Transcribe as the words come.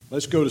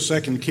Let's go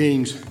to 2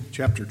 Kings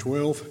chapter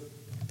 12.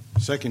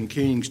 2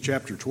 Kings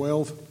chapter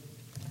 12.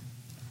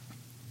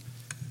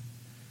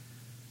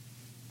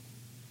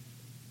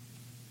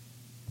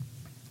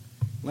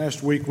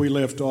 Last week we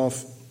left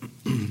off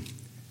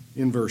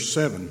in verse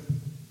 7.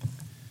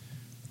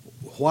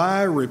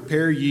 Why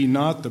repair ye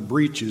not the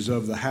breaches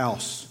of the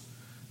house?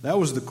 That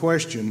was the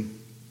question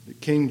that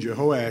King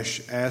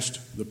Jehoash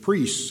asked the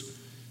priests,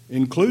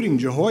 including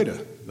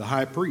Jehoiada, the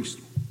high priest.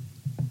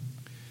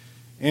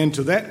 And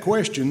to that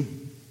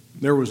question,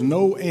 there was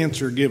no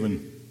answer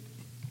given.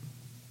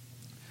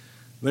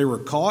 They were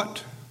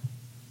caught,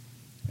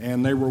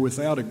 and they were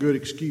without a good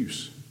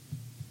excuse.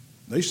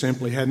 They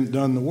simply hadn't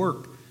done the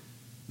work.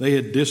 They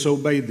had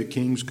disobeyed the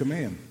king's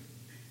command.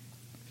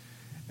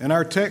 And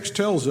our text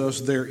tells us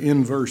there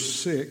in verse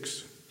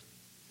 6,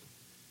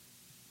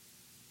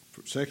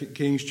 2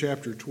 Kings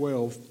chapter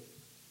 12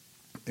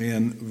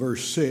 and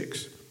verse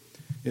 6,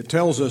 it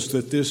tells us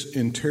that this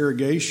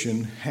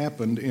interrogation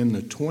happened in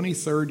the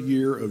 23rd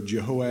year of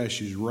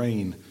Jehoash's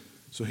reign.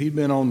 So he'd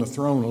been on the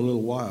throne a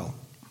little while.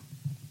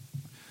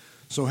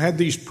 So had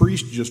these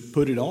priests just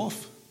put it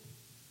off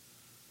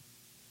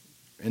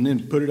and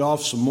then put it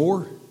off some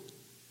more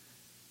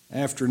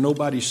after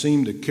nobody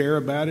seemed to care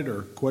about it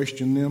or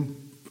question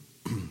them?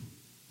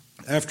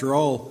 After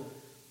all,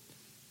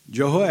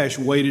 Jehoash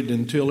waited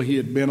until he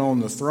had been on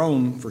the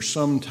throne for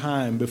some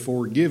time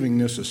before giving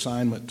this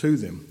assignment to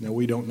them. Now,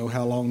 we don't know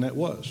how long that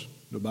was.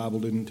 The Bible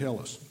didn't tell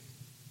us.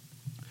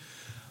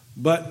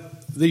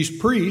 But these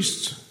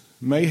priests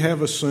may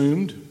have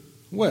assumed,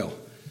 well,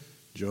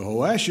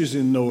 Jehoash is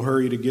in no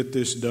hurry to get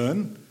this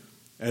done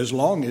as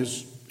long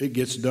as it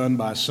gets done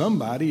by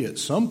somebody at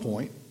some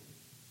point.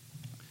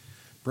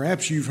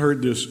 Perhaps you've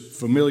heard this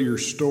familiar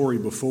story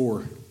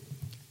before.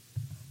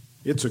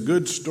 It's a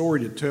good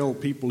story to tell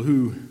people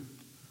who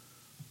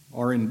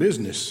are in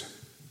business,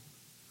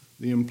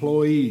 the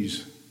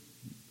employees,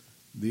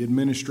 the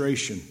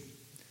administration.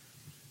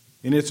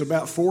 And it's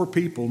about four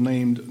people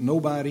named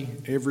nobody,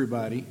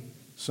 everybody,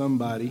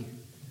 somebody,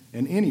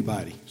 and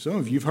anybody. Some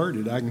of you have heard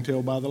it, I can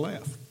tell by the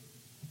laugh.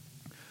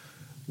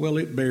 Well,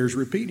 it bears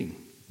repeating.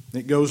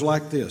 It goes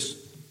like this.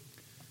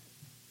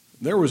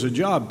 There was a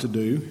job to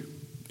do,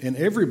 and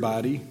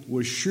everybody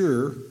was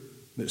sure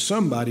that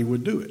somebody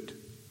would do it.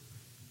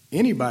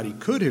 Anybody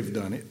could have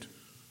done it,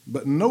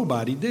 but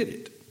nobody did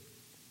it.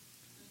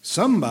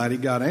 Somebody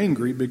got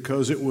angry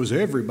because it was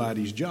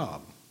everybody's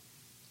job.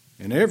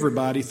 And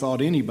everybody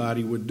thought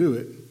anybody would do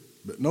it,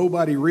 but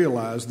nobody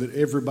realized that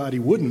everybody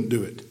wouldn't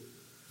do it.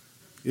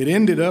 It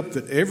ended up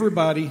that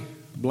everybody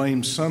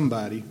blamed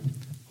somebody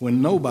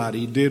when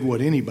nobody did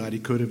what anybody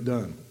could have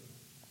done.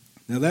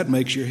 Now that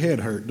makes your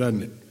head hurt,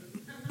 doesn't it?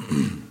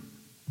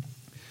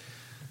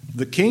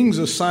 The king's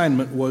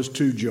assignment was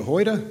to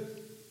Jehoiada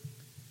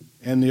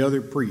and the other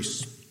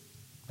priests.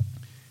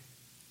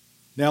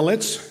 Now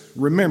let's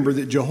remember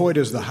that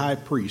Jehoiada is the high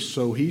priest,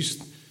 so he's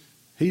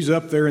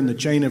up there in the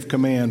chain of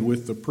command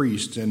with the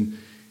priests, and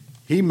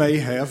he may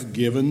have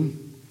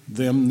given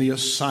them the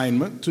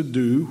assignment to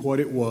do what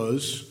it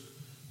was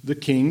the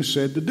king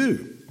said to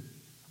do.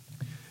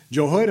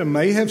 Jehoiada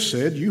may have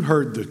said, you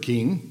heard the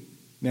king,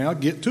 now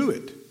get to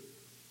it.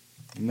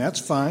 And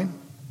that's fine.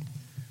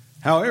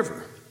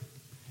 However,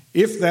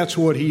 if that's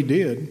what he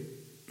did,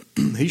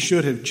 he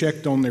should have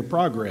checked on their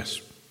progress.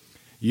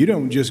 You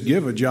don't just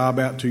give a job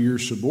out to your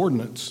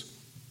subordinates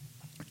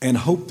and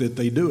hope that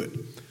they do it.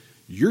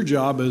 Your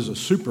job as a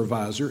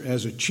supervisor,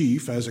 as a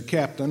chief, as a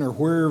captain, or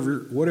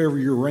whatever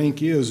your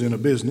rank is in a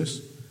business,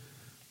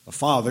 a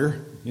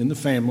father in the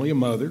family, a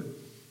mother,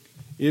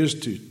 is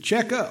to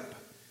check up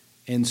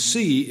and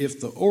see if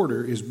the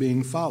order is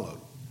being followed.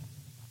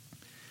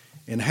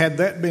 And had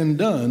that been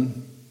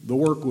done, the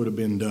work would have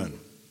been done.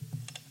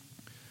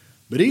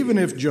 But even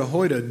if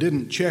Jehoiada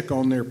didn't check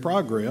on their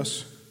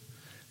progress,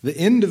 the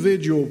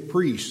individual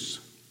priests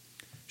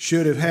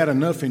should have had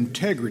enough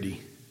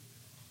integrity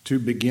to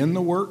begin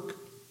the work,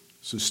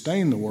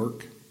 sustain the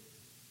work,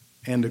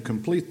 and to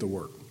complete the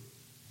work.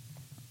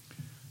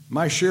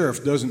 My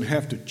sheriff doesn't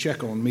have to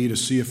check on me to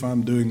see if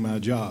I'm doing my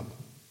job.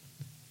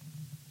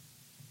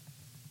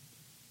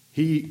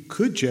 He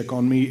could check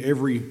on me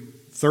every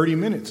 30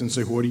 minutes and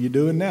say, what are you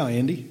doing now,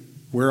 Andy?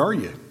 Where are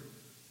you?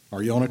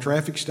 Are you on a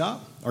traffic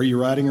stop? Are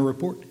you writing a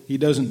report? He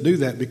doesn't do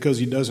that because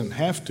he doesn't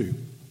have to.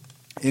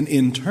 And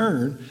in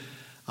turn,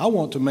 I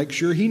want to make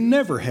sure he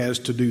never has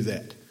to do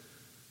that.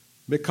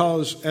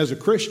 Because as a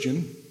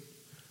Christian,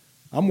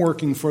 I'm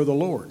working for the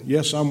Lord.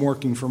 Yes, I'm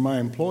working for my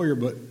employer,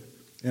 but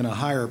in a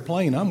higher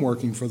plane, I'm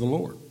working for the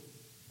Lord.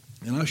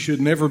 And I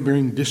should never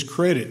bring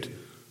discredit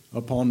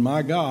upon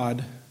my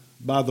God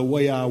by the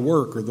way I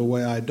work or the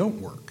way I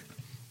don't work.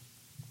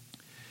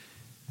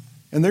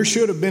 And there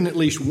should have been at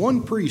least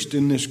one priest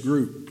in this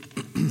group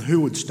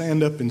who would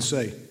stand up and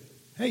say,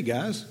 hey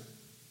guys,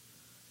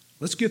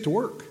 let's get to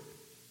work.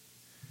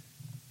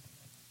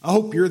 I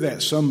hope you're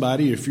that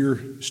somebody if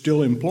you're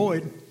still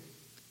employed,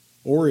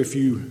 or if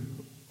you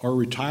are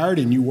retired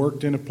and you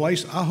worked in a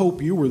place. I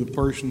hope you were the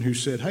person who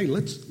said, hey,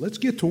 let's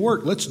get to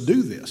work. Let's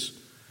do this.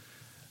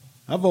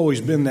 I've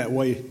always been that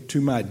way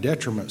to my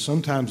detriment.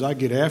 Sometimes I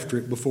get after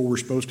it before we're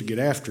supposed to get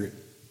after it.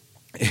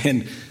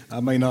 And I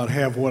may not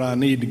have what I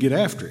need to get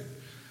after it.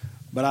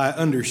 But I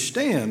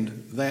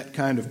understand that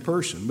kind of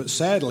person. But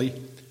sadly,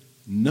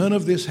 none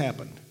of this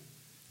happened.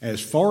 As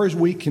far as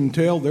we can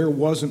tell, there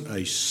wasn't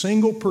a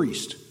single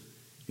priest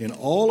in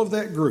all of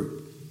that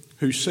group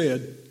who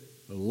said,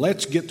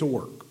 let's get to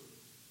work.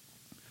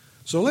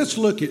 So let's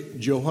look at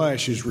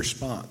Jehoash's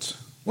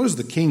response. What does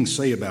the king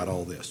say about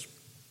all this?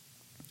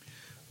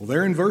 Well,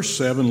 there in verse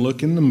 7,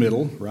 look in the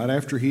middle, right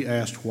after he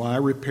asked, why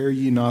repair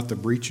ye not the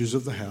breaches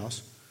of the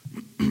house?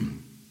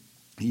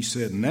 He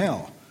said,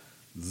 now,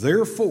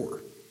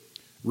 therefore,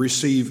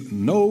 receive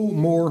no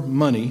more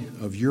money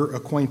of your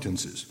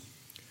acquaintances,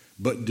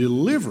 but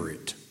deliver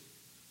it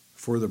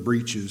for the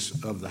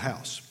breaches of the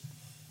house.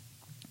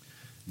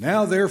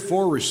 Now,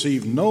 therefore,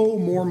 receive no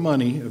more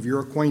money of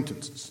your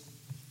acquaintances.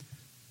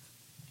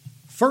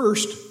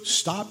 First,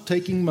 stop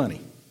taking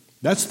money.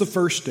 That's the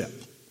first step.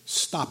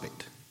 Stop it.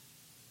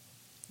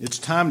 It's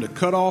time to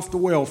cut off the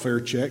welfare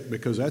check,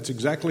 because that's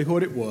exactly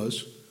what it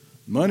was.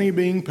 Money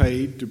being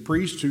paid to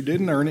priests who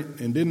didn't earn it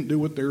and didn't do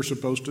what they were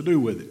supposed to do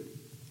with it.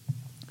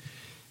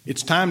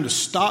 It's time to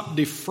stop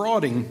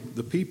defrauding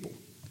the people.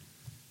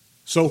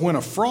 So when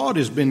a fraud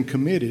has been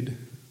committed,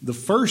 the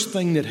first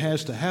thing that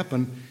has to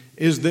happen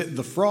is that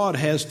the fraud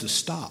has to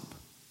stop.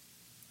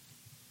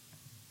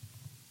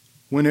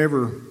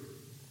 Whenever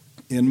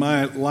in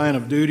my line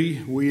of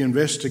duty we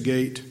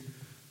investigate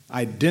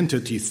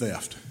identity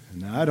theft.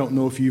 Now, I don't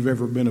know if you've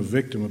ever been a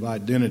victim of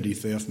identity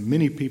theft.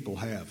 Many people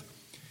have.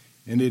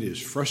 And it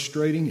is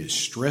frustrating, it's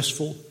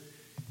stressful.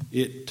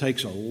 It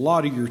takes a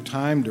lot of your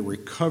time to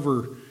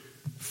recover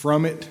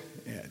from it,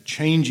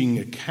 changing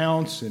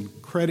accounts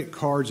and credit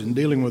cards and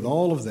dealing with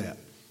all of that.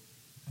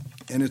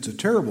 And it's a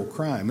terrible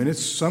crime, and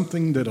it's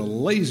something that a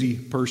lazy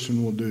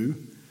person will do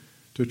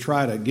to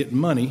try to get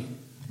money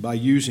by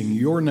using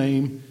your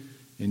name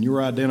and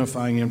your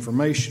identifying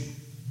information.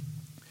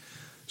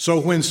 So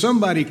when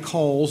somebody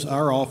calls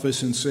our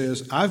office and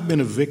says, I've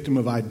been a victim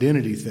of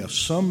identity theft,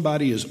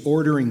 somebody is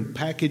ordering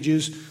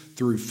packages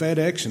through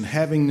FedEx and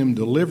having them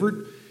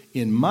delivered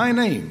in my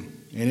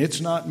name, and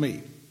it's not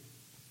me,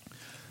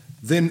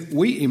 then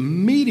we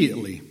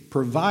immediately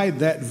provide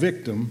that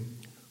victim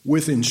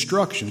with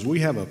instructions.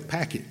 We have a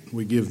packet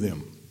we give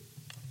them.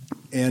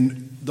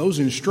 And those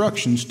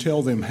instructions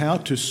tell them how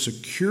to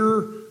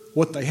secure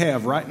what they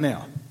have right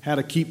now, how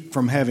to keep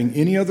from having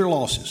any other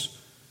losses.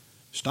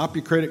 Stop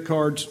your credit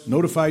cards,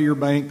 notify your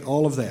bank,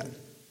 all of that.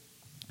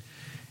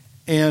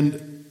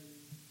 And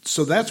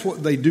so that's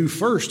what they do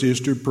first, is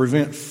to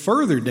prevent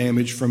further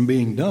damage from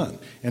being done.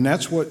 And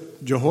that's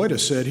what Jehoiada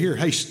said here.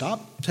 Hey,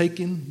 stop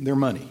taking their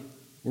money.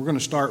 We're going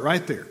to start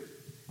right there.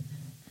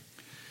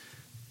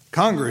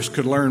 Congress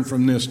could learn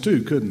from this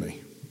too, couldn't they?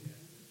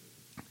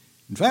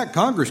 In fact,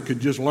 Congress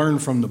could just learn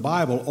from the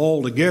Bible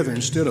altogether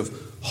instead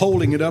of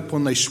holding it up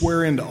when they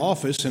swear into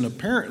office, and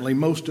apparently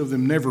most of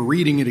them never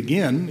reading it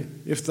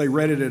again, if they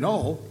read it at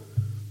all,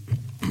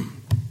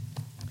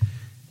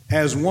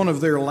 as one of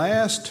their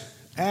last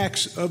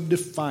acts of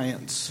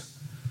defiance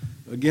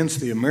against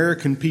the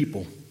American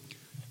people,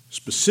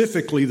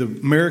 specifically the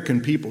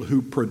American people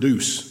who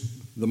produce,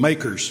 the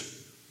makers.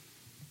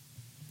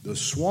 The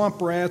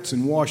swamp rats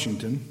in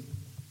Washington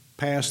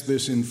passed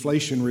this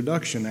Inflation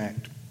Reduction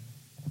Act,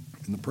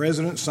 and the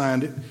president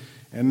signed it.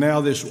 And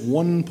now this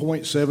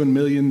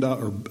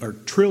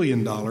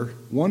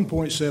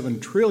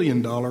 $1.7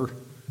 trillion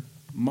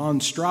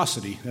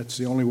monstrosity, that's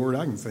the only word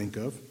I can think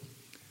of,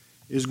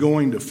 is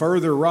going to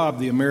further rob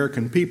the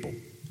American people,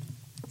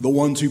 the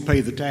ones who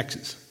pay the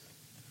taxes.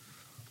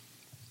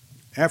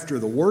 After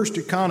the worst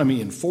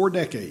economy in 4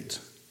 decades,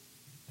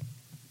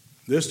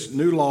 this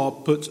new law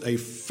puts a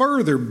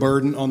further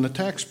burden on the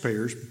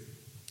taxpayers,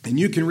 and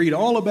you can read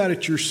all about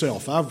it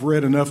yourself. I've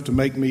read enough to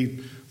make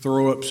me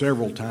throw up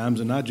several times,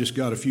 and I just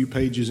got a few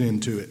pages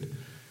into it.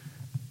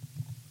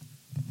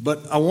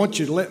 But I want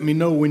you to let me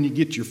know when you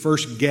get your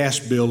first gas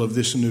bill of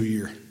this new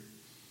year,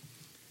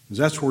 because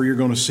that's where you're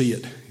going to see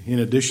it, in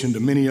addition to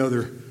many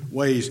other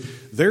ways.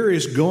 There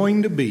is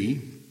going to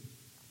be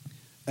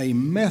a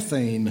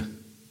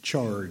methane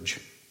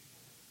charge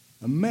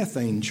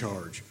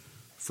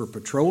for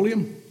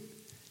petroleum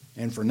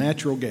and for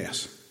natural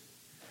gas.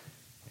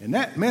 And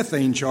that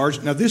methane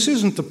charge, now this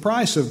isn't the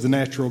price of the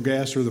natural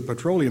gas or the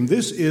petroleum.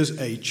 This is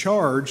a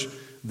charge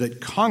that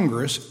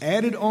Congress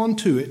added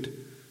onto it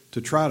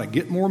to try to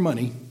get more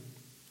money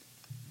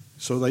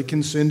so they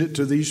can send it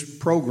to these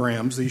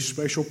programs, these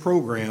special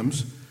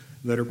programs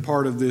that are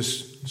part of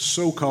this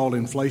so-called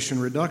Inflation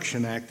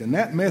Reduction Act. And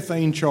that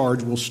methane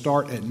charge will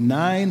start at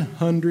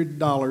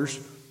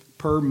 $900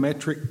 per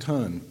metric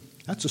ton.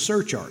 That's a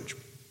surcharge.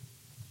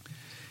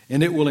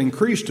 And it will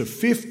increase to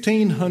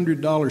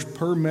 $1,500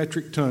 per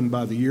metric ton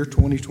by the year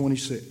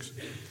 2026.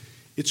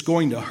 It's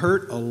going to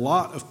hurt a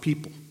lot of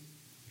people.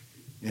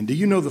 And do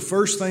you know the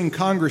first thing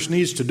Congress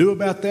needs to do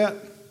about that?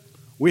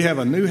 We have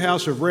a new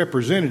House of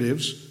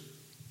Representatives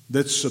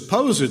that's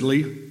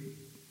supposedly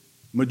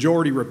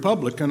majority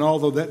Republican,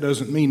 although that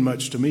doesn't mean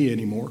much to me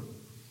anymore.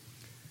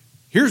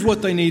 Here's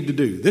what they need to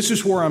do. This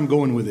is where I'm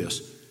going with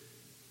this.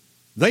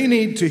 They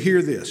need to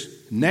hear this.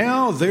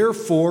 Now,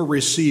 therefore,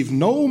 receive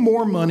no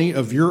more money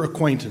of your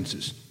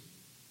acquaintances.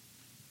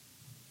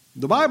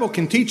 The Bible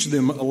can teach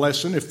them a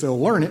lesson if they'll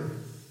learn it.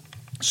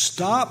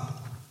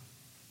 Stop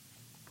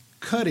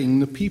cutting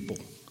the people.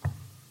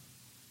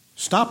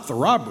 Stop the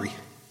robbery.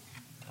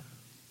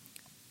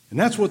 And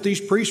that's what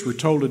these priests were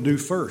told to do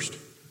first.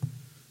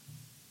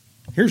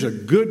 Here's a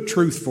good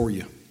truth for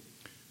you.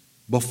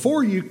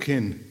 Before you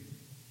can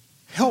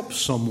help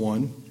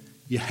someone,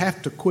 you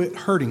have to quit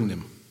hurting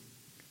them.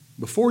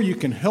 Before you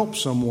can help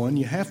someone,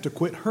 you have to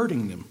quit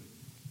hurting them.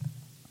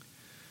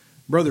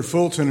 Brother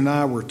Fulton and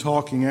I were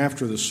talking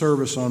after the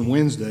service on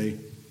Wednesday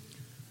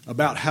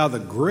about how the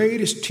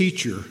greatest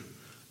teacher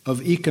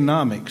of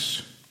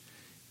economics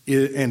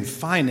and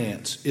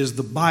finance is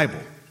the Bible.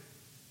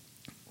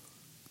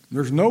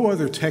 There's no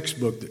other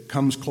textbook that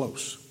comes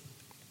close.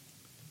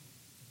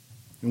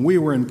 And we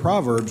were in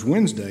Proverbs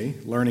Wednesday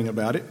learning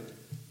about it.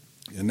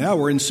 And now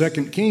we're in 2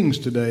 Kings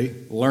today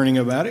learning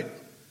about it.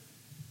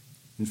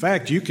 In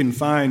fact, you can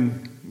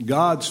find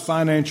God's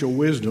financial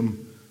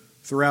wisdom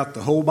throughout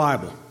the whole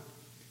Bible.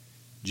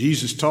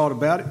 Jesus taught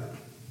about it.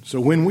 So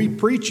when we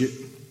preach it,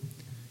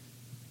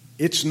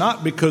 it's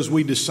not because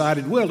we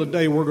decided, well,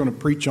 today we're going to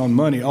preach on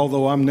money,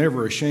 although I'm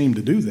never ashamed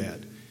to do that.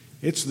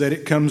 It's that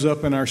it comes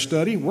up in our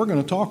study. We're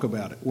going to talk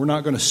about it. We're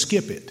not going to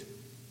skip it.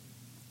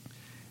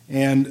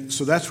 And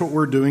so that's what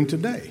we're doing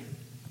today.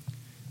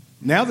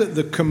 Now that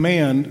the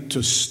command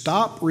to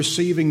stop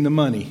receiving the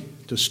money,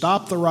 to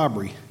stop the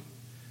robbery,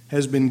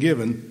 has been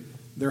given,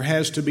 there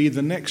has to be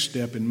the next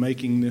step in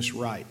making this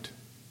right.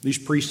 These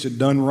priests had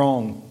done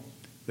wrong.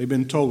 They've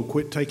been told,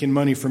 quit taking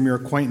money from your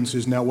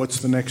acquaintances. Now what's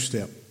the next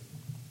step?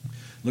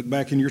 Look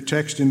back in your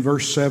text in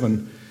verse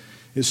 7.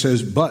 It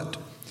says, but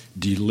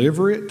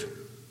deliver it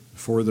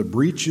for the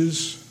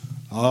breaches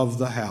of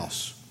the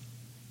house.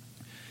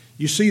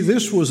 You see,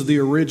 this was the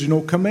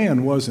original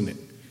command, wasn't it?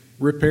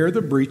 Repair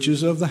the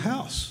breaches of the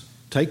house.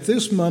 Take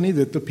this money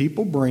that the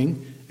people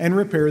bring and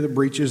repair the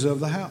breaches of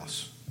the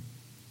house.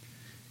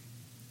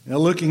 Now,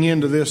 looking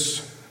into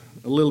this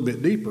a little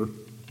bit deeper,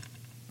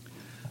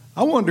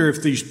 I wonder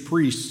if these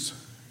priests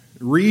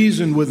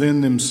reasoned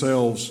within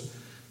themselves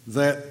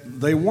that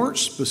they weren't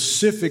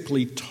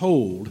specifically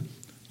told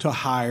to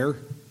hire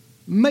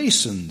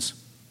masons,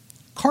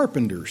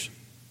 carpenters,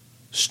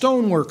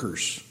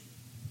 stoneworkers,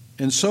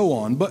 and so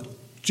on, but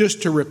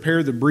just to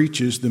repair the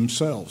breaches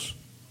themselves.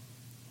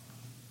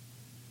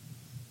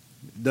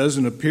 It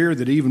doesn't appear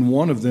that even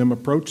one of them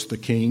approached the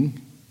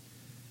king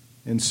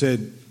and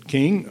said,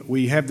 King,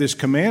 we have this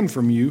command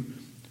from you.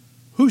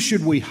 Who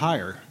should we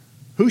hire?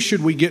 Who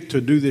should we get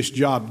to do this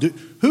job?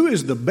 Who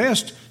is the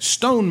best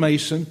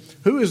stonemason?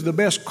 Who is the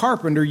best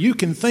carpenter you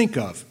can think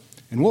of?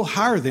 And we'll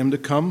hire them to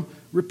come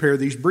repair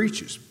these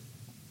breaches.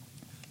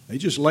 They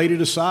just laid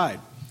it aside.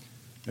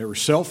 They were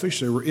selfish,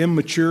 they were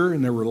immature,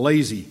 and they were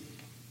lazy.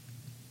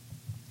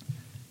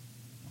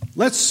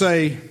 Let's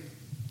say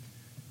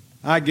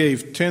I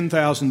gave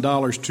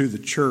 $10,000 to the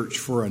church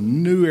for a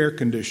new air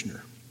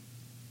conditioner.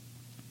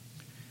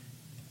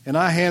 And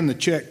I hand the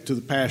check to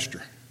the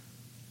pastor.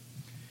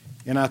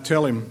 And I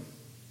tell him,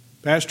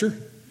 Pastor,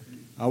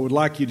 I would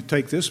like you to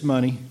take this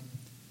money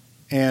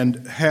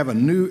and have a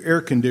new air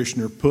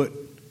conditioner put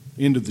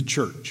into the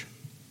church.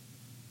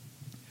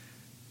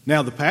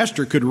 Now, the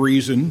pastor could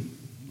reason,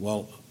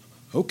 well,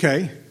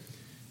 okay,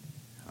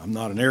 I'm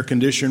not an air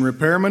conditioner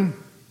repairman,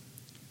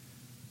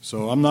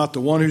 so I'm not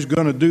the one who's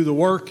going to do the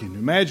work. And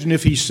imagine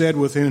if he said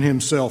within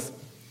himself,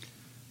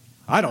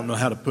 I don't know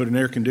how to put an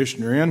air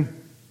conditioner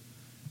in.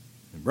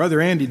 And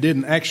Brother Andy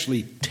didn't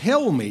actually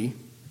tell me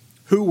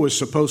who was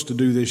supposed to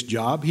do this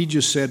job. He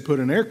just said put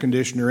an air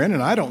conditioner in,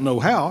 and I don't know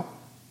how.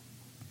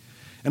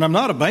 And I'm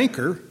not a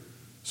banker,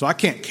 so I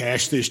can't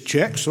cash this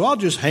check, so I'll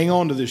just hang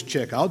on to this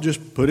check. I'll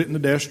just put it in the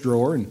desk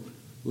drawer and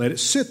let it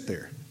sit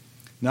there.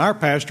 Now, our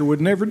pastor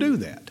would never do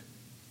that.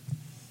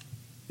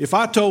 If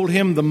I told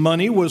him the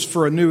money was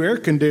for a new air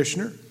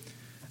conditioner,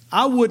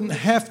 I wouldn't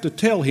have to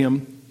tell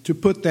him to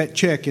put that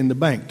check in the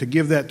bank, to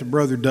give that to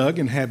Brother Doug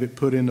and have it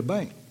put in the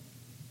bank.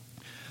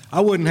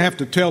 I wouldn't have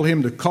to tell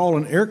him to call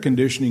an air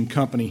conditioning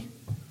company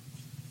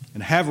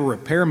and have a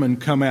repairman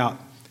come out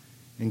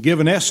and give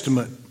an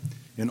estimate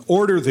and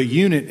order the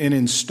unit and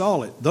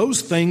install it.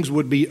 Those things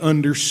would be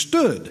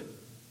understood,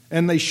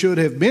 and they should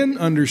have been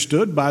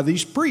understood by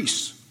these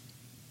priests.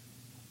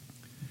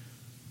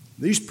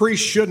 These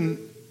priests shouldn't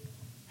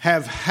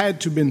have had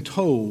to been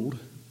told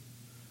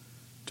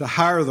to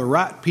hire the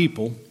right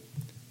people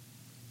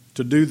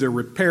to do the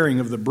repairing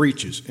of the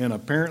breaches, and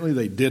apparently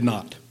they did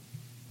not.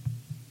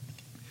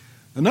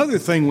 Another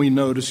thing we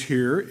notice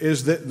here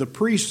is that the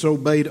priests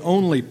obeyed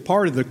only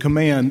part of the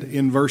command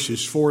in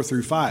verses 4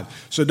 through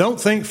 5. So don't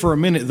think for a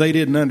minute they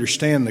didn't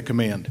understand the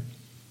command.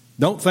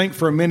 Don't think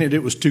for a minute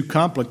it was too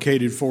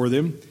complicated for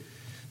them,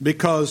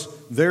 because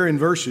there in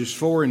verses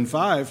 4 and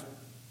 5,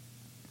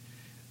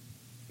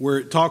 where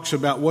it talks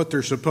about what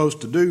they're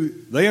supposed to do,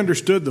 they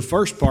understood the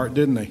first part,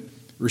 didn't they?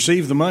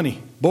 receive the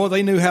money. Boy,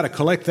 they knew how to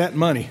collect that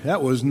money.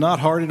 That was not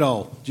hard at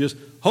all. Just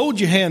hold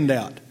your hand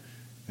out.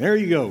 There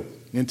you go.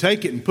 And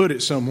take it and put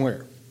it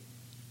somewhere.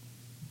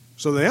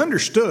 So they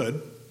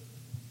understood.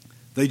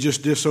 They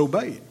just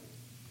disobeyed.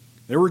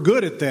 They were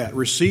good at that,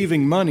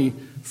 receiving money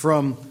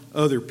from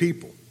other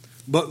people.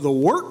 But the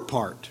work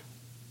part,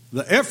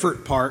 the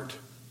effort part,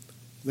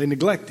 they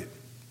neglected.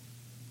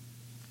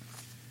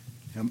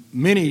 Now,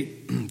 many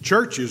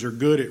churches are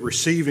good at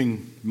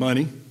receiving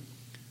money,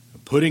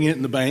 putting it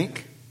in the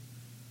bank,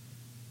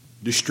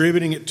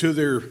 distributing it to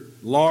their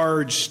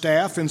large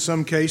staff in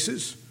some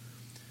cases.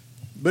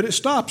 But it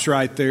stops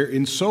right there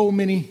in so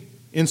many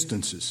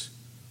instances.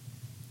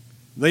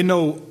 They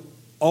know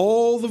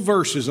all the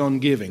verses on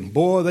giving.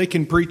 Boy, they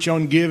can preach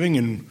on giving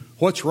and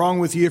what's wrong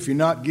with you if you're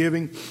not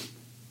giving.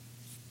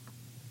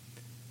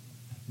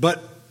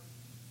 But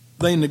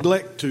they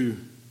neglect to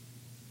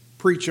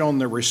preach on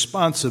the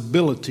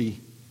responsibility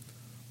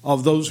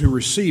of those who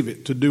receive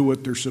it to do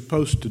what they're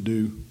supposed to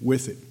do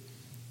with it.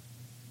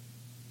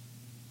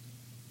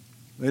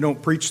 They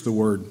don't preach the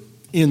word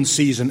in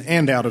season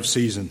and out of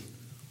season.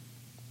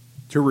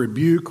 To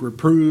rebuke,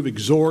 reprove,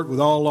 exhort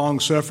with all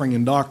long-suffering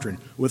and doctrine.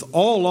 With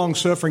all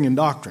long-suffering and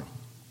doctrine.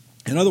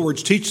 In other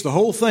words, teach the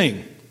whole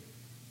thing.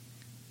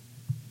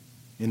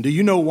 And do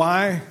you know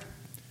why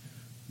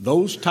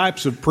those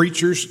types of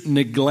preachers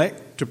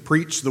neglect to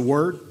preach the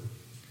word?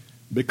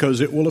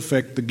 Because it will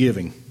affect the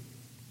giving.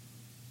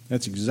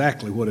 That's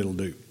exactly what it'll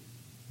do.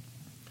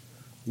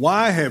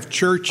 Why have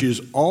churches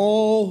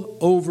all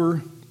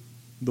over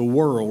the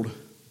world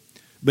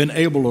been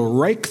able to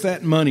rake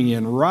that money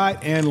in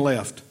right and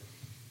left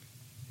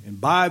and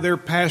buy their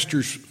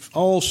pastors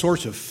all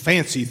sorts of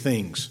fancy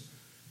things?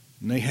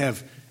 And they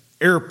have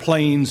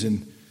airplanes.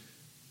 And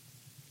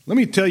let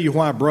me tell you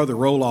why Brother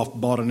Roloff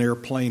bought an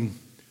airplane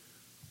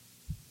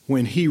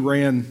when he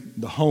ran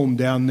the home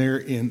down there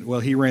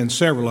he ran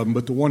several of them,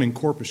 but the one in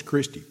Corpus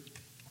Christi.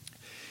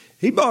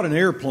 He bought an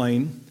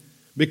airplane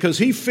because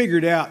he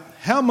figured out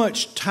how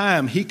much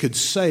time he could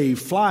save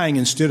flying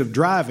instead of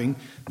driving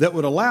that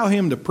would allow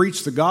him to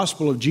preach the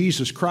gospel of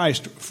Jesus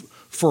Christ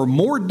for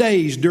more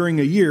days during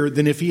a year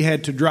than if he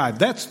had to drive.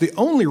 That's the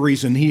only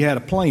reason he had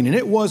a plane, and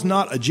it was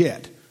not a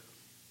jet.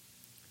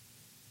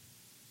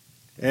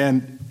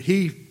 And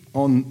he,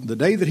 on the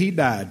day that he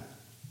died,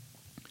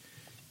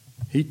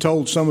 he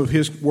told some of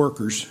his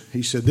workers,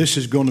 he said, "This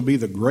is going to be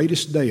the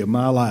greatest day of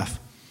my life."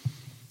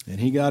 And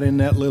he got in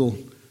that little,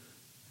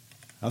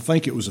 I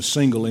think it was a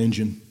single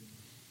engine,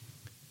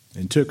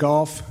 and took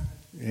off,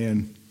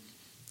 and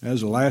that was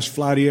the last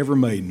flight he ever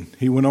made. And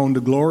he went on to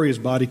glory. His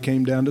body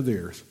came down to the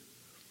earth.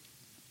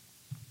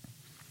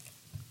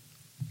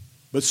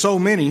 But so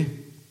many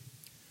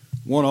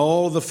want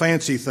all the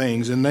fancy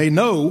things, and they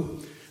know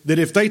that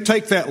if they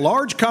take that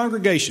large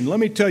congregation, let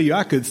me tell you,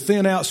 I could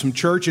thin out some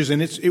churches, and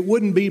it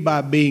wouldn't be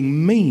by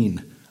being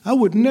mean. I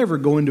would never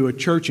go into a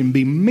church and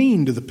be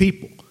mean to the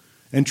people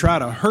and try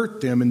to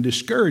hurt them and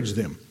discourage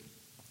them.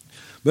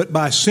 But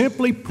by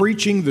simply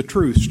preaching the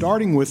truth,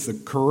 starting with the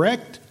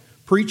correct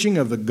preaching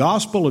of the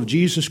gospel of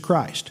Jesus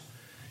Christ,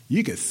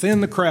 you could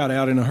thin the crowd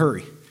out in a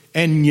hurry.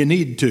 And you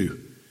need to.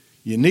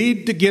 You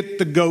need to get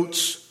the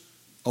goats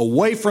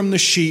away from the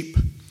sheep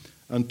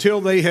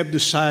until they have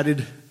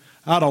decided,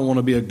 I don't want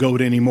to be a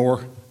goat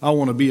anymore. I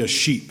want to be a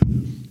sheep.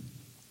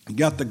 You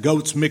got the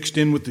goats mixed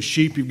in with the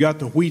sheep. You've got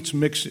the wheat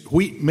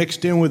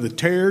mixed in with the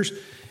tares.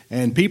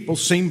 And people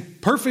seem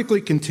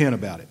perfectly content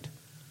about it.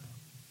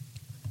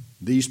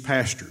 These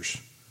pastors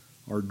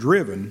are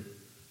driven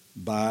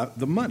by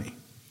the money.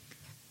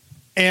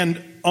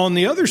 And on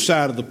the other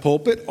side of the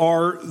pulpit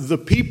are the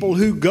people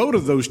who go to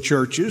those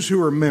churches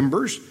who are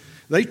members.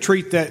 They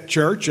treat that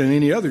church and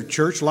any other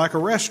church like a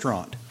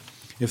restaurant.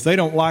 If they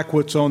don't like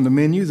what's on the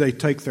menu, they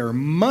take their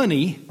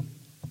money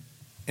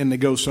and they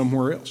go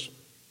somewhere else.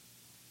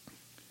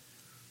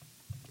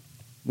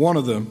 One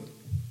of the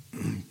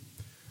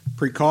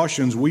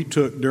precautions we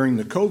took during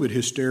the COVID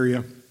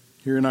hysteria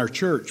here in our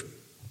church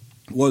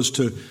was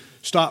to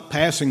stop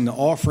passing the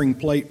offering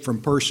plate from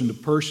person to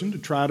person to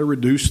try to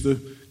reduce the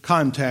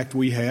contact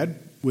we had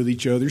with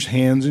each other's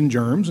hands and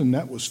germs, and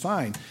that was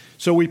fine.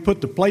 So we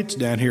put the plates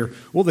down here.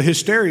 Well, the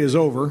hysteria is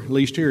over, at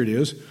least here it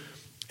is,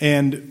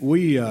 and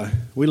we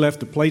left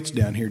the plates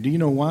down here. Do you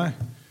know why?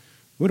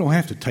 We don't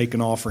have to take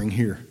an offering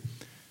here.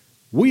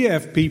 We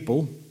have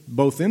people,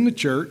 both in the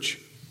church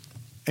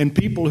and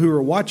people who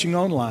are watching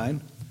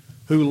online,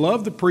 who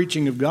love the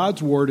preaching of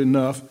God's Word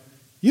enough.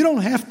 You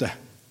don't have to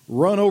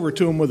run over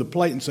to them with a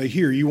plate and say,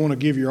 "Here, you want to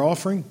give your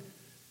offering?"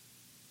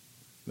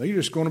 They're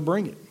just going to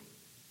bring it.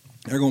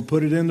 They're going to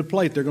put it in the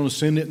plate. They're going to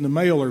send it in the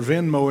mail or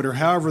Venmo it or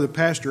however the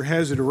pastor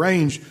has it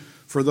arranged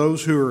for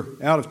those who are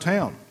out of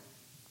town.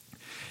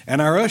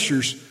 And our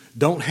ushers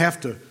don't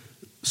have to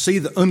see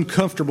the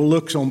uncomfortable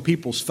looks on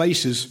people's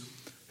faces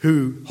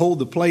who hold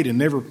the plate and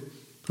never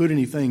put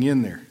anything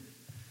in there.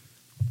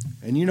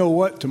 And you know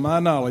what? To my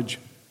knowledge,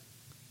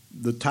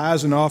 the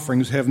tithes and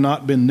offerings have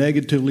not been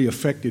negatively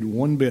affected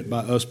one bit by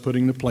us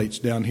putting the plates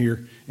down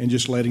here and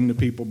just letting the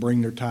people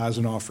bring their tithes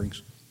and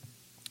offerings.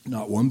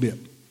 Not one bit.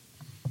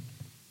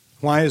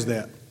 Why is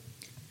that?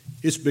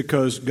 It's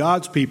because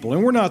God's people,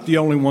 and we're not the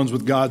only ones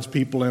with God's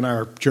people in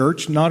our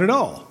church, not at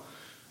all.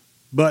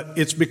 But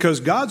it's because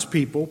God's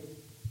people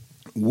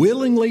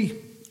willingly,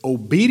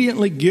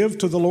 obediently give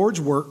to the Lord's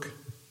work,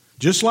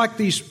 just like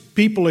these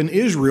people in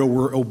Israel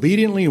were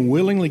obediently and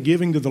willingly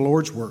giving to the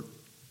Lord's work.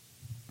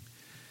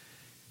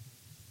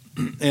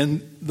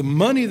 And the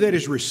money that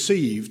is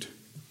received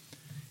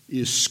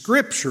is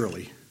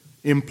scripturally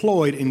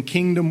employed in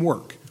kingdom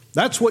work.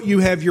 That's what you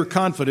have your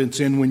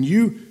confidence in when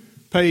you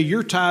pay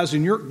your tithes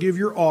and give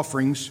your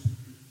offerings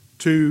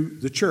to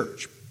the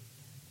church.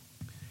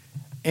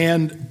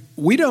 And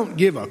we don't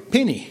give a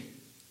penny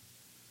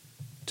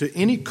to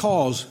any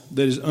cause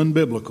that is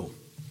unbiblical.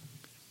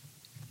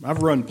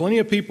 I've run plenty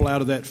of people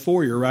out of that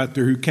foyer right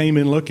there who came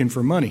in looking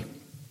for money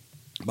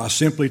by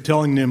simply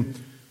telling them,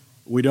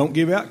 we don't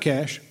give out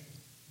cash.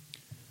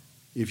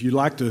 If you'd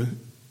like to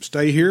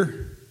stay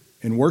here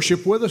and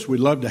worship with us, we'd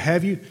love to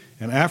have you.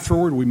 And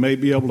afterward, we may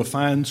be able to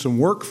find some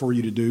work for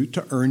you to do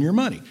to earn your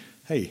money.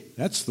 Hey,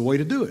 that's the way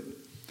to do it.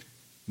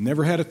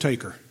 Never had a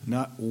taker.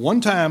 Not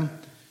one time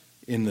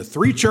in the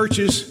 3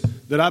 churches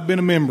that I've been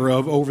a member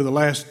of over the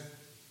last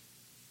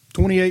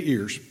 28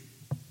 years,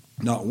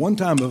 not one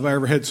time have I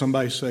ever had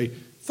somebody say,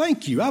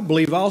 thank you, I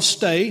believe I'll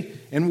stay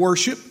and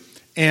worship,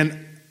 and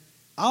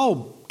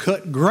I'll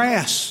cut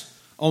grass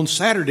on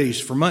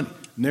Saturdays for money.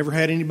 Never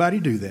had anybody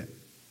do that.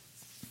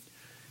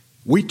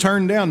 We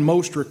turn down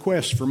most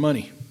requests for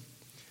money.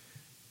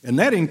 And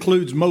that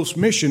includes most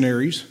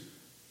missionaries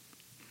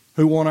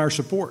who want our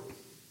support.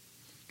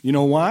 You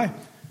know why?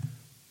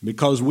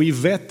 Because we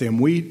vet them.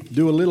 We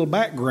do a little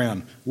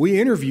background. We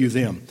interview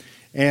them.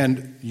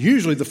 And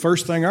usually the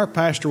first thing our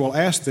pastor will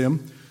ask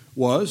them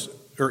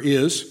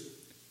is,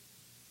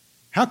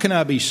 how can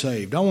I be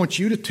saved? I want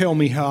you to tell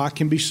me how I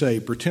can be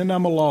saved. Pretend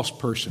I'm a lost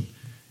person.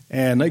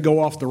 And they go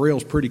off the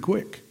rails pretty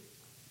quick.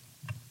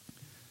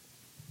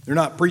 They're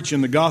not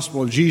preaching the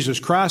gospel of Jesus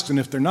Christ, and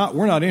if they're not,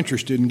 we're not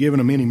interested in giving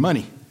them any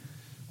money.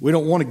 We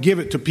don't want to give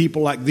it to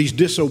people like these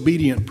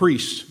disobedient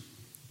priests.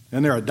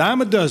 And there are a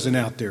dime a dozen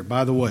out there,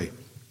 by the way.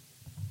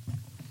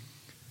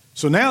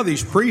 So now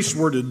these priests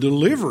were to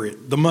deliver it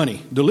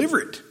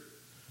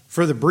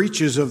for the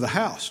breaches of the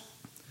house.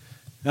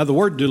 Now the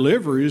word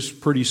deliver is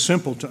pretty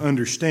simple to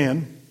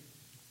understand.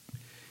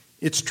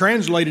 It's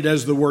translated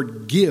as the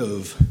word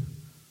give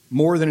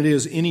more than it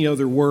is any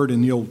other word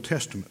in the Old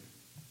Testament.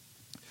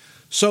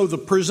 So the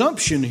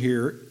presumption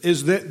here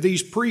is that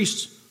these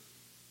priests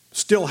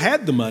still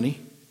had the money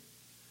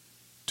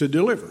to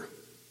deliver.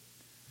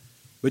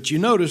 But you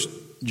notice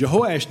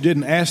Jehoash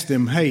didn't ask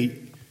them, hey,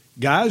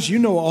 guys, you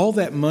know all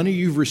that money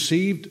you've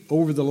received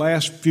over the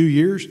last few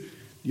years?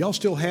 Y'all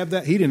still have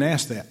that? He didn't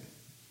ask that.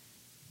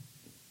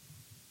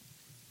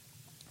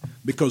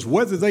 Because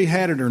whether they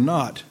had it or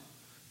not,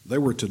 they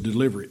were to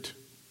deliver it.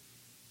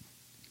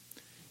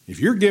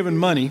 If you're giving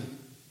money,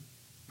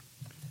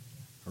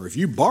 or if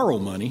you borrow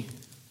money,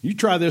 you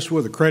try this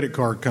with a credit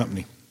card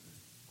company.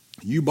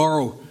 You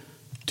borrow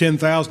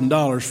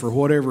 $10,000 for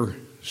whatever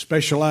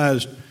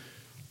specialized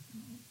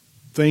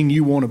thing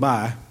you want to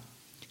buy,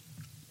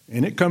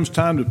 and it comes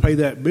time to pay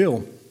that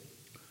bill,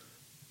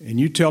 and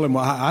you tell them,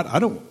 well, I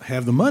don't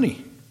have the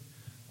money.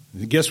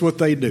 And guess what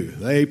they do?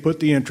 They put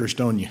the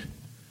interest on you.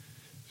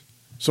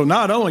 So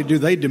not only do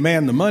they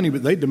demand the money,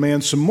 but they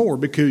demand some more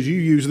because you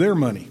use their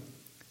money.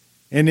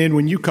 And then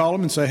when you call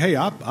them and say, hey,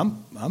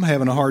 I'm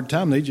having a hard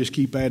time, they just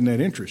keep adding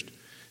that interest.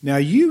 Now,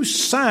 you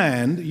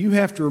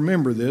have to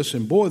remember this,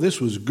 and boy,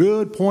 this was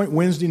good point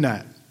Wednesday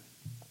night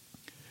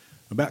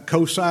about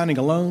co-signing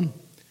a loan.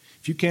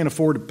 If you can't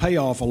afford to pay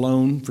off a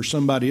loan for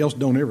somebody else,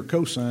 don't ever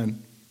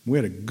co-sign. We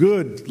had a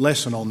good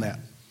lesson on that.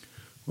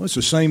 Well, it's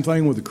the same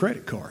thing with a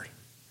credit card.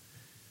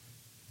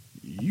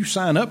 You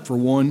sign up for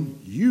one,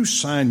 you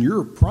sign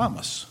your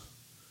promise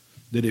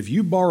that if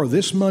you borrow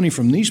this money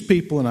from these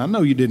people, and I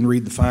know you didn't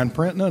read the fine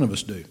print, none of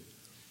us do,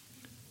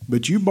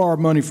 but you borrow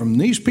money from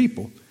these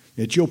people,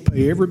 that you'll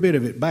pay every bit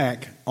of it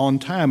back on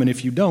time, and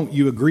if you don't,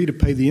 you agree to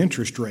pay the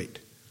interest rate.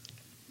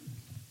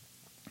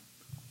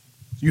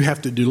 You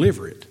have to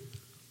deliver it.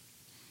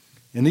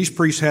 And these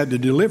priests had to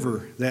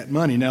deliver that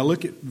money. Now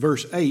look at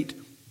verse 8.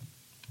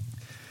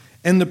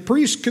 And the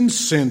priests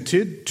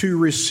consented to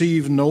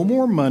receive no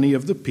more money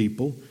of the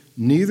people,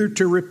 neither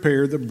to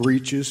repair the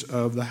breaches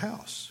of the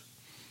house.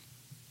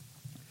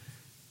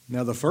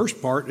 Now the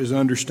first part is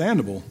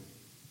understandable.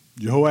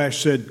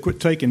 Jehoash said, quit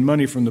taking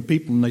money from the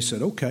people, and they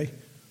said, okay.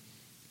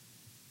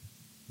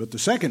 But the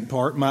second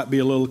part might be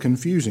a little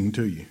confusing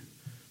to you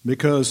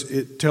because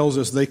it tells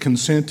us they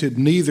consented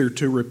neither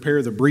to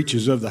repair the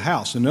breaches of the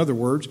house. In other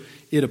words,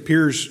 it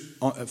appears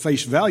at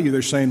face value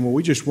they're saying, well,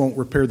 we just won't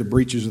repair the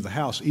breaches of the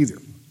house either.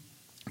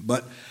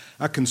 But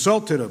I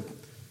consulted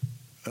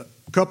a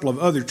couple of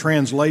other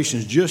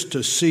translations just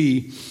to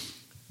see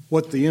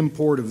what the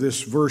import of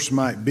this verse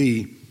might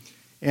be.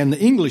 And the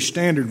English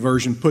Standard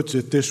Version puts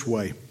it this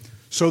way.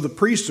 So the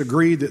priests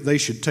agreed that they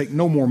should take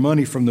no more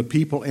money from the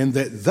people and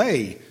that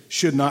they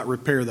should not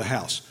repair the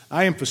house.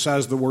 I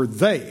emphasize the word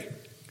they.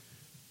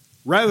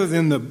 Rather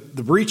than the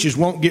breaches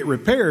won't get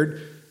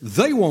repaired,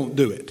 they won't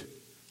do it.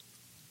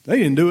 They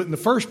didn't do it in the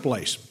first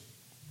place.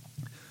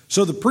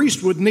 So the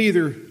priest would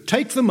neither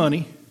take the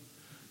money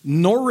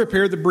nor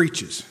repair the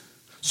breaches.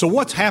 So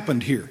what's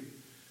happened here?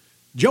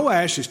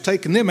 Joash has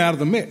taken them out of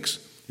the mix.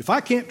 If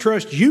I can't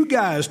trust you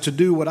guys to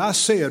do what I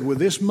said with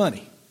this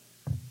money,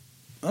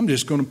 I'm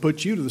just going to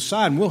put you to the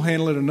side and we'll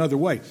handle it another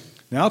way.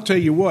 Now, I'll tell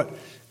you what,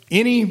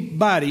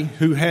 anybody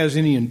who has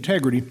any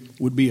integrity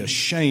would be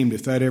ashamed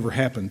if that ever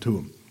happened to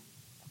them.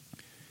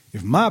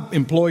 If my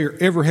employer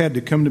ever had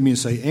to come to me and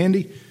say,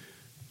 Andy,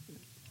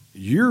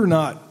 you're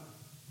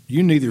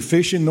neither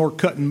fishing nor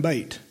cutting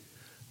bait.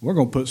 We're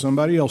going to put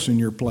somebody else in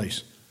your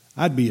place.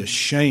 I'd be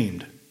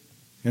ashamed.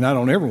 And I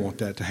don't ever want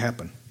that to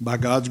happen. By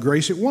God's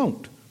grace, it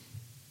won't.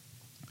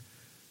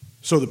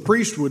 So the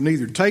priest would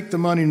neither take the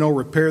money nor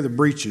repair the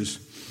breaches.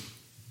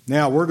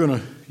 Now we're going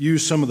to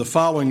use some of the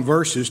following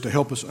verses to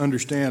help us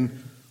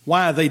understand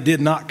why they did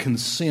not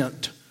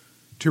consent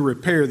to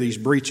repair these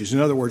breaches. In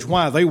other words,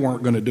 why they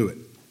weren't going to do it.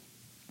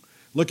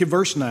 Look at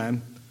verse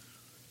 9.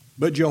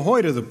 But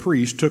Jehoiada the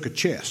priest took a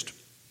chest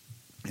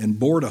and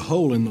bored a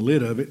hole in the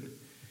lid of it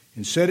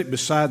and set it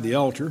beside the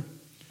altar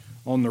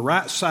on the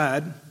right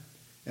side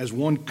as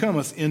one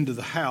cometh into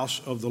the house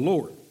of the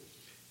Lord.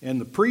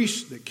 And the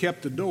priest that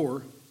kept the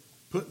door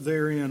put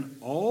therein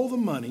all the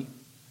money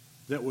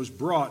that was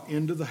brought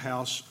into the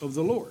house of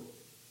the Lord.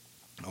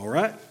 All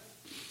right?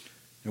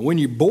 And when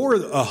you bore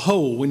a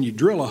hole, when you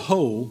drill a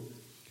hole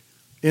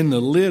in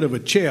the lid of a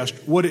chest,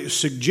 what it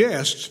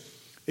suggests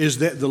is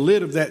that the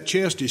lid of that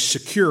chest is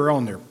secure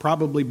on there,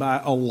 probably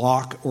by a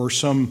lock or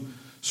some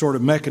sort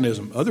of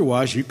mechanism.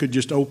 Otherwise, you could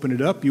just open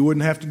it up. You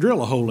wouldn't have to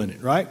drill a hole in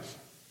it, right?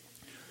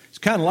 It's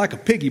kind of like a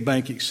piggy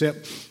bank,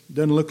 except it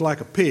doesn't look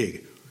like a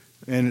pig.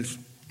 And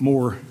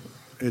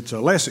it's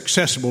less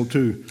accessible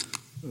to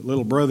a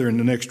little brother in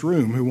the next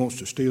room who wants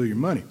to steal your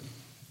money.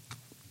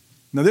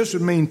 Now, this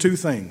would mean two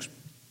things.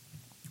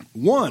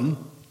 One,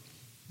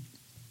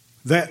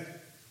 that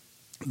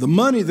the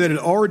money that had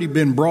already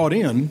been brought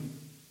in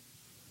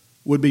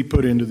would be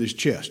put into this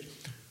chest.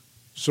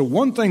 So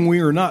one thing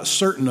we are not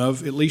certain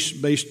of, at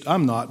least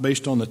I'm not,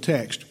 based on the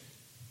text,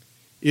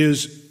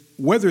 is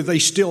whether they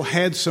still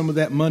had some of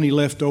that money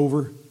left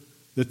over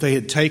that they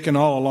had taken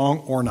all along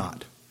or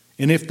not.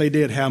 And if they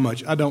did, how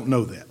much? I don't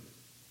know that.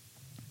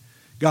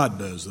 God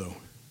does, though.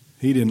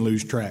 He didn't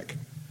lose track.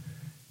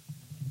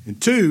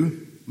 And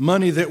two,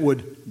 money that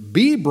would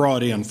be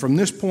brought in from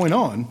this point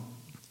on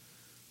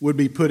would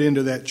be put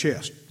into that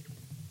chest.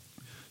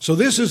 So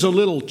this is a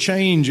little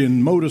change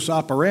in modus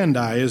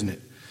operandi, isn't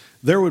it?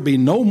 There would be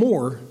no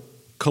more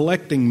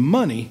collecting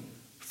money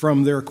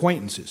from their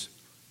acquaintances.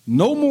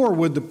 No more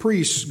would the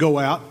priests go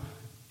out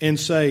and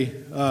say,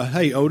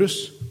 hey,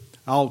 Otis,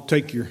 I'll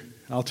take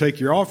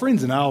your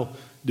offerings and I'll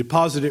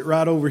deposit it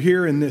right over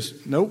here in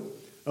this. Nope.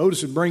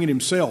 Otis would bring it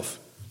himself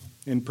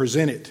and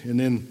present it. And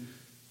then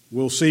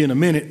we'll see in a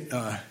minute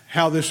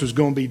how this was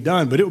going to be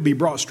done. But it would be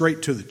brought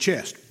straight to the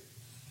chest.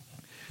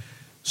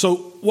 So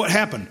what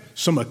happened?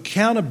 Some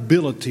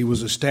accountability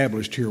was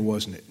established here,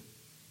 wasn't it?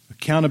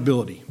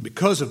 Accountability.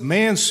 Because of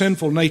man's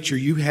sinful nature,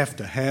 you have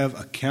to have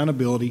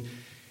accountability,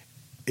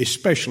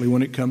 especially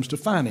when it comes to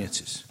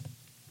finances.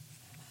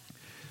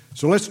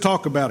 So let's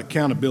talk about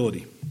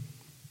accountability.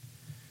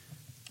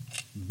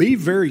 Be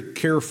very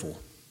careful.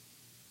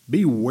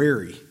 Be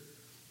wary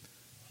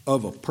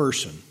of a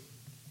person,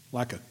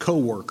 like a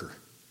coworker.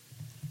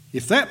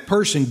 If that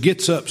person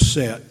gets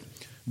upset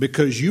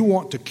because you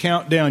want to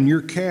count down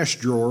your cash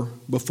drawer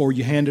before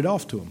you hand it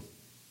off to them,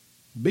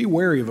 be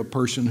wary of a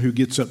person who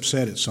gets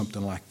upset at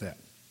something like that.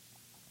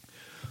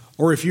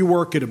 Or if you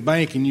work at a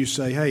bank and you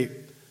say, hey,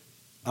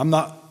 I'm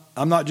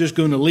not just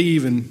going to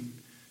leave and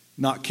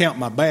not count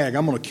my bag.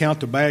 I'm going to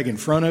count the bag in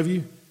front of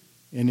you,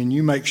 and then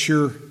you make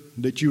sure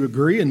that you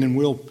agree, and then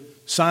we'll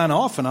sign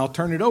off and I'll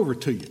turn it over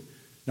to you.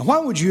 Now, why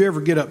would you ever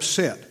get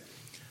upset?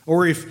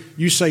 Or if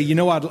you say,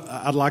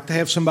 I'd like to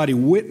have somebody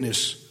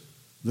witness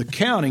the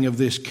counting of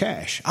this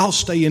cash. I'll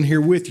stay in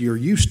here with you, or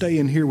you stay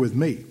in here with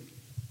me.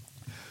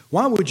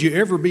 Why would you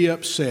ever be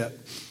upset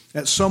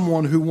at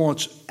someone who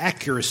wants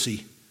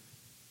accuracy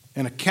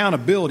and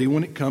accountability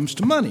when it comes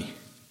to money?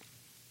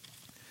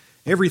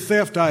 Every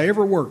theft I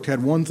ever worked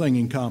had one thing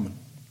in common,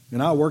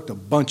 and I worked a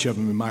bunch of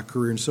them in my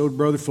career, and so did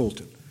Brother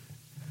Fulton.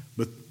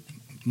 But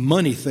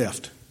money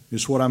theft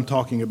is what I'm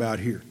talking about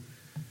here.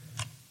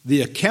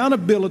 The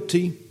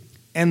accountability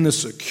and the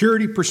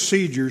security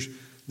procedures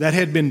that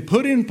had been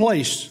put in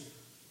place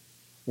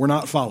were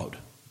not followed.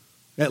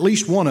 At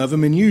least one of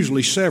them, and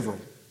usually several.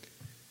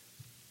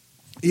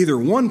 Either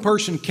one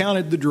person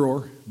counted the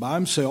drawer by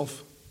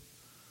himself,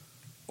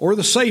 or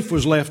the safe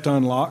was left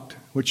unlocked,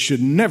 which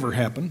should never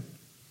happen,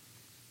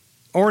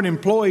 or an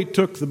employee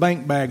took the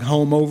bank bag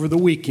home over the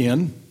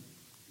weekend,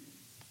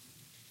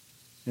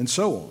 and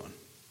so on.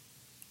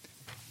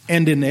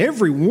 And in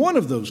every one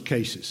of those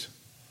cases,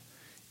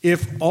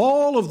 if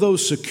all of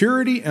those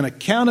security and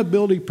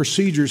accountability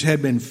procedures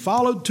had been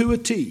followed to a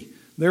T,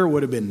 there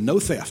would have been no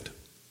theft.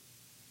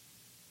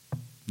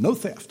 No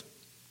theft.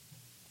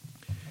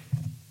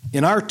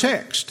 In our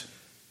text,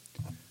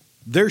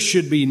 there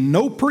should be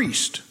no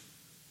priest,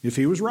 if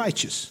he was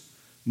righteous,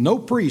 no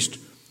priest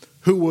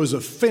who was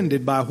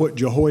offended by what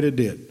Jehoiada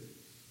did.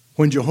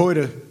 When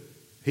Jehoiada,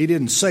 he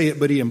didn't say it,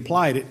 but he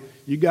implied it,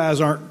 you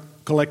guys aren't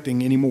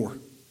collecting anymore.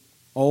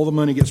 All the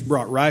money gets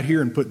brought right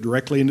here and put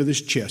directly into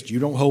this chest. You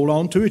don't hold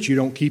on to it. You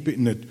don't keep it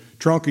in the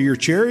trunk of your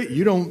chariot.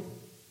 You don't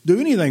do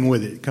anything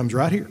with it. It comes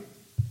right here.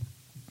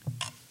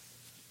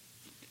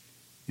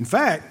 In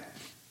fact,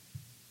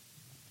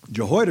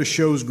 Jehoiada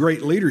shows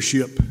great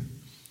leadership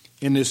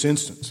in this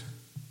instance.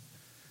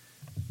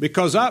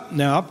 Because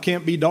I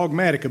can't be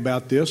dogmatic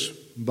about this,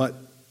 but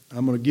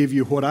I'm going to give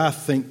you what I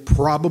think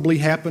probably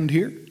happened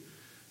here.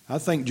 I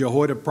think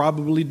Jehoiada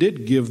probably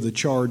did give the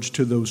charge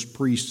to those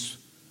priests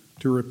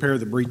to repair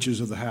the breaches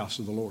of the house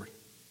of the Lord,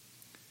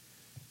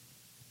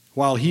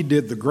 while he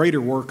did the greater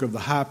work of the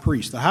high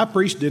priest. The high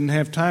priest didn't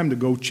have time to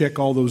go check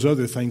all those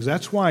other things.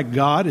 That's why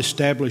God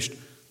established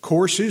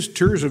courses,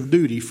 tours of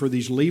duty for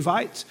these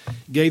Levites,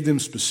 gave them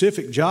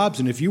specific jobs.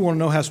 And if you want to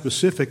know how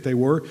specific they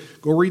were,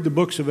 go read the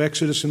books of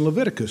Exodus and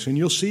Leviticus, and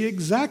you'll see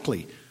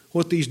exactly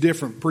what these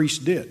different priests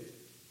did.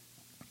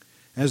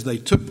 As they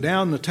took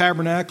down the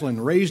tabernacle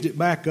and raised it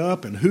back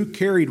up, and who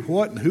carried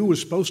what and who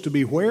was supposed to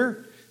be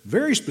where,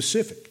 very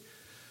specific.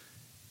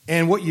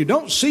 And what you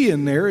don't see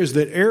in there is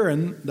that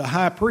Aaron, the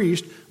high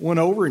priest, went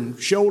over and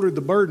shouldered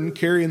the burden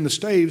carrying the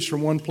staves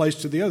from one place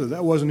to the other.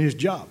 That wasn't his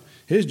job.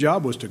 His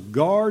job was to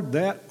guard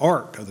that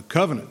ark of the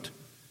covenant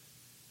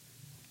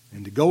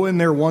and to go in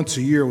there once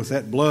a year with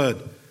that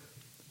blood.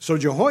 So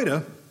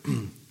Jehoiada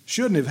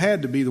shouldn't have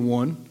had to be the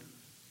one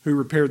who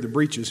repaired the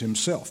breaches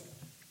himself.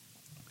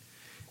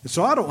 And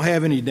so I don't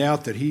have any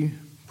doubt that he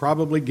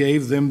probably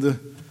gave them the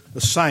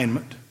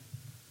assignment.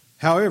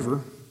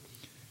 However,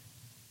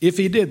 if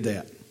he did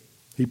that,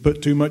 he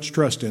put too much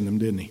trust in them,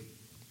 didn't he?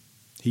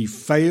 He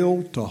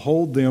failed to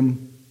hold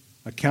them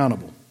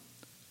accountable.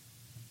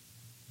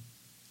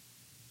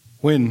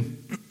 When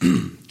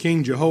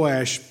King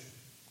Jehoash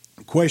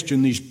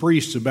questioned these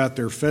priests about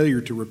their failure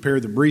to repair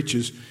the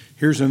breaches,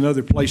 here's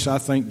another place I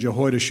think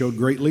Jehoiada showed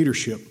great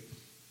leadership.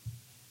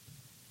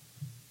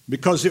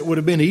 Because it would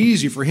have been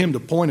easy for him to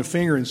point a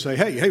finger and say,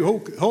 hey,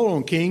 hold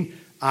on, King.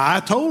 I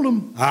told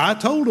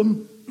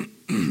them.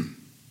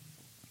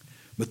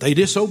 But they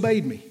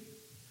disobeyed me.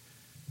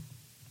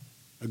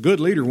 A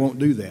good leader won't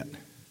do that.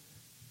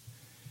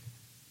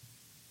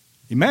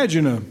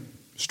 Imagine a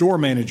store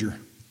manager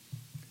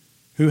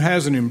who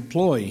has an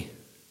employee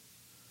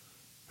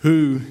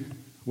who,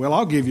 well,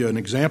 I'll give you an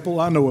example.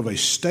 I know of a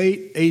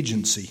state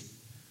agency,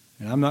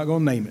 and I'm not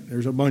going to name it.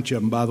 There's a bunch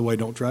of them, by the way.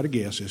 Don't try to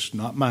guess. It's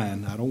not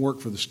mine. I don't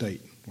work for the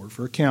state. I work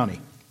for a county.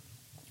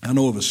 I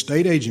know of a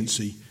state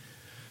agency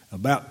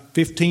about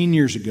 15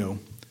 years ago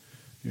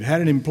who had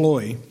an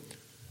employee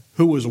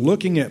who was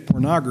looking at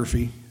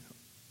pornography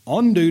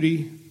on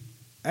duty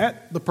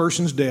at the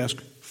person's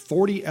desk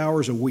 40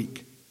 hours a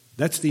week.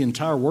 That's the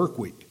entire work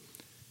week.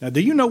 Now,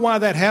 do you know why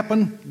that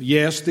happened?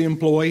 Yes, the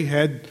employee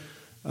had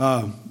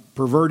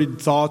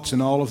perverted thoughts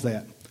and all of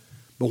that.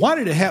 But why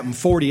did it happen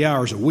 40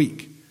 hours a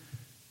week?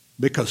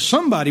 Because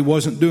somebody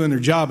wasn't doing their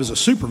job as a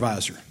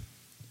supervisor.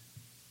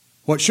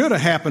 What should have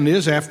happened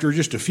is after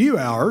just a few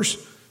hours,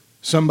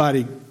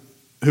 somebody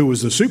who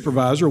was the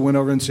supervisor went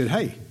over and said,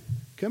 hey,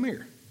 come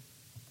here.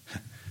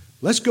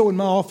 Let's go in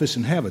my office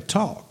and have a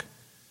talk.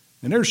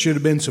 And there should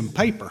have been some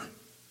paper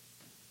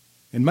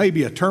and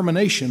maybe a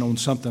termination on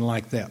something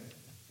like that.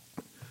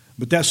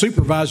 But that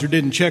supervisor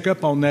didn't check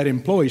up on that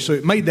employee, so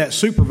it made that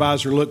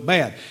supervisor look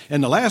bad.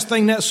 And the last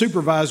thing that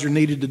supervisor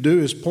needed to do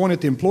is point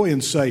at the employee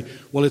and say,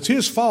 well, it's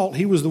his fault.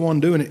 He was the one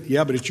doing it.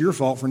 Yeah, but it's your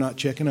fault for not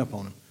checking up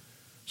on him.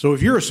 So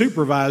if you're a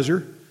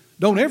supervisor,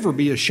 don't ever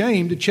be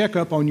ashamed to check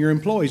up on your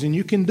employees. And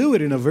you can do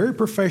it in a very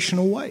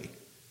professional way.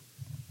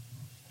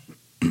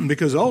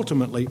 Because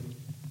ultimately,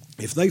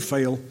 if they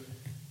fail,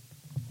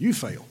 you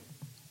fail.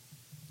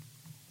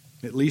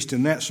 At least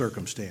in that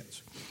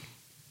circumstance.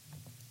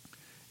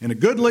 And a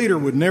good leader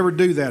would never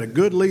do that. A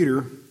good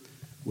leader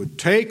would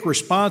take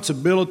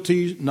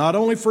responsibility not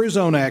only for his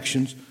own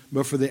actions,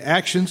 but for the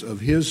actions of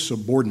his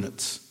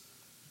subordinates.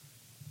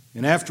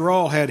 And after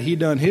all, had he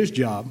done his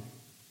job,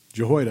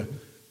 Jehoiada,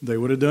 they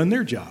would have done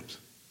their jobs.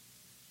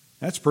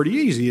 That's pretty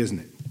easy, isn't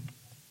it?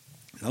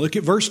 Now look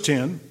at verse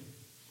 10.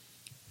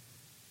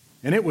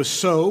 And it was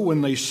so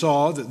when they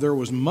saw that there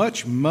was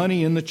much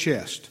money in the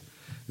chest,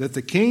 that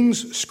the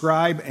king's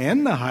scribe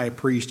and the high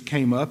priest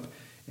came up,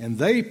 and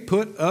they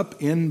put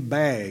up in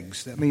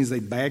bags. That means they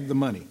bagged the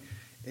money.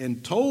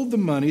 And told the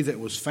money that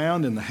was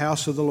found in the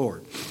house of the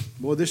Lord.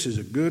 Boy, this is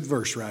a good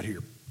verse right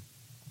here.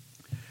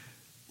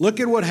 Look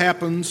at what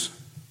happens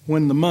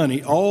when the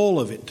money, all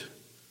of it,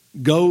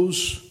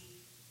 goes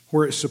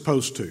where it's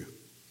supposed to.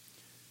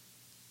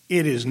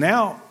 It is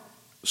now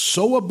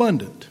so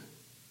abundant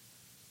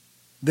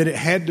that it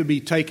had to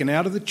be taken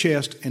out of the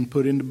chest and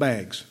put into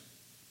bags.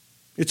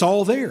 It's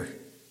all there.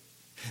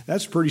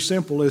 That's pretty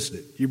simple, isn't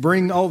it? You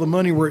bring all the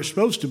money where it's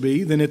supposed to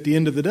be, then at the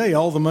end of the day,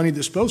 all the money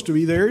that's supposed to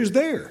be there is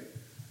there.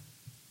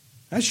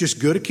 That's just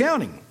good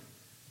accounting.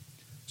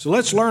 So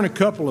let's learn a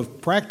couple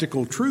of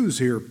practical truths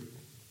here.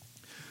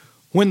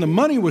 When the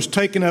money was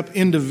taken up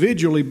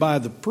individually by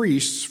the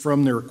priests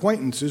from their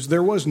acquaintances,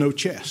 there was no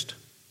chest.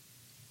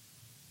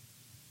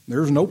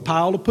 There's no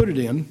pile to put it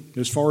in,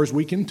 as far as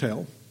we can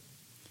tell.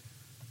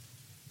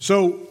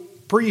 So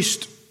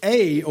priest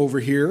A over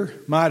here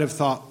might have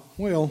thought,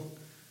 well,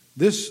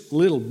 this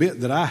little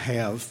bit that I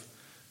have,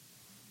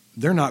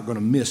 they're not going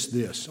to miss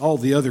this. All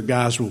the other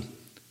guys will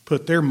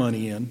put their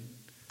money in,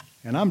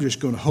 and I'm just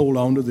going to hold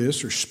on to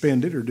this or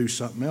spend it or do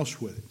something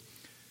else with it.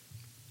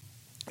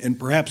 And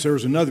perhaps there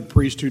was another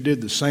priest who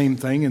did the same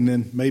thing, and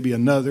then maybe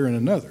another and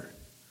another.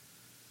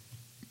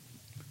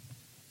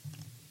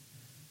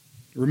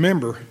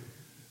 Remember,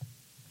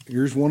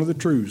 here's one of the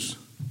truths.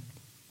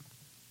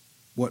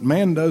 What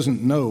man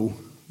doesn't know,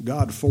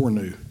 God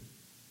foreknew.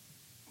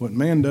 What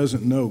man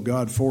doesn't know,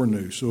 God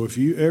foreknew. So if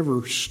you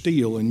ever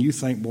steal and you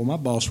think, well, my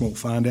boss won't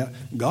find out,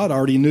 God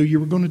already knew you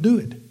were going to do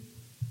it.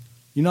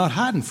 You're not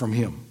hiding from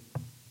him.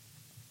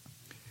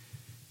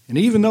 And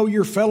even though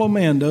your fellow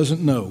man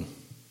doesn't know,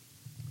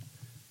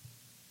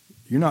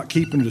 you're not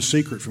keeping it a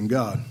secret from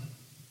God.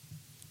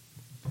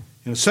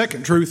 And the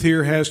second truth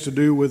here has to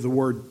do with the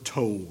word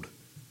told.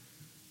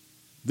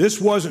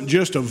 This wasn't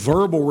just a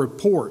verbal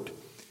report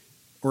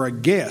or a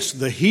guess.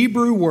 The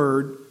Hebrew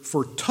word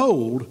for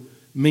told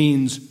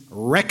means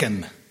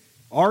reckon.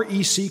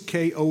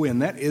 R-E-C-K-O-N.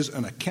 That is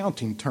an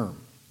accounting term.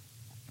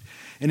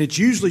 And it's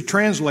usually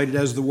translated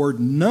as the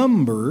word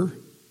number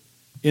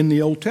in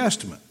the Old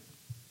Testament.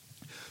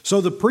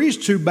 So the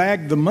priests who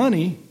bagged the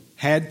money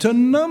had to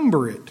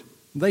number it.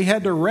 They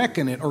had to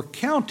reckon it or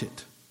count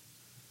it.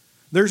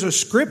 There's a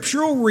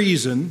scriptural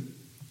reason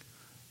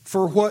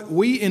for what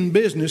we in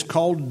business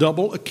call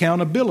double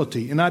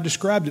accountability. And I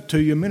described it to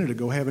you a minute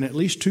ago, having at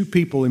least two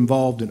people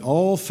involved in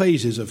all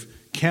phases of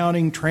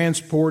counting,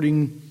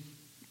 transporting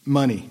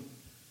money.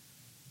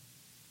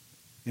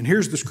 And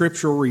here's the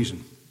scriptural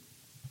reason.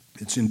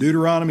 It's in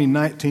Deuteronomy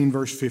 19,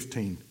 verse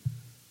 15.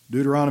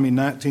 Deuteronomy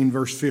 19,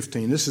 verse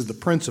 15. This is the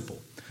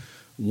principle.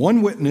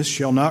 One witness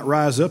shall not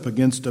rise up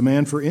against a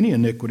man for any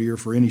iniquity or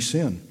for any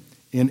sin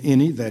in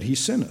any that he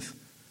sinneth.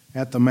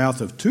 At the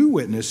mouth of two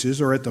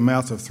witnesses or at the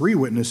mouth of three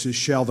witnesses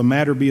shall the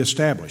matter be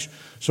established.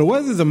 So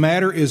whether the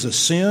matter is a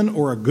sin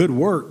or a good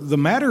work, the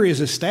matter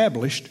is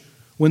established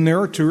when there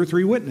are two or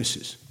three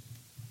witnesses.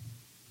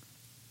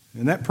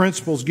 And that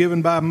principle is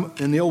given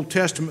in the Old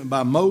Testament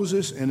by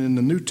Moses and in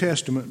the New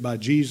Testament by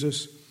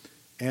Jesus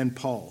and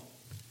Paul.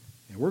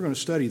 And we're going to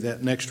study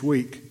that next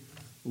week,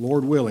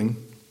 Lord willing,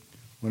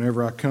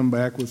 whenever I come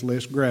back with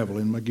less gravel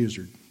in my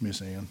gizzard,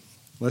 Miss Ann.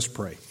 Let's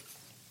pray.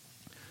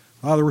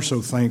 Father, we're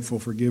so thankful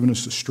for giving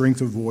us the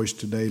strength of voice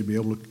today to be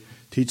able to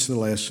teach the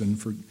lesson,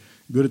 for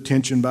good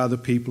attention by the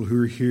people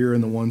who are here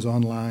and the ones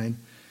online.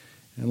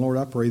 And Lord,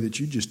 I pray that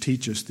you just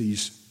teach us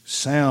these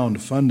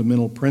sound,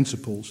 fundamental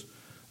principles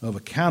of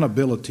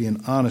accountability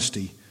and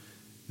honesty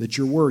that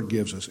your word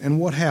gives us. And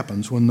what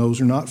happens when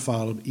those are not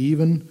followed,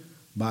 even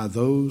by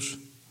those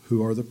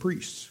who are the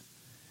priests.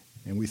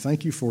 And we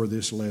thank you for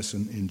this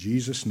lesson. In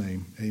Jesus'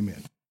 name,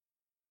 amen.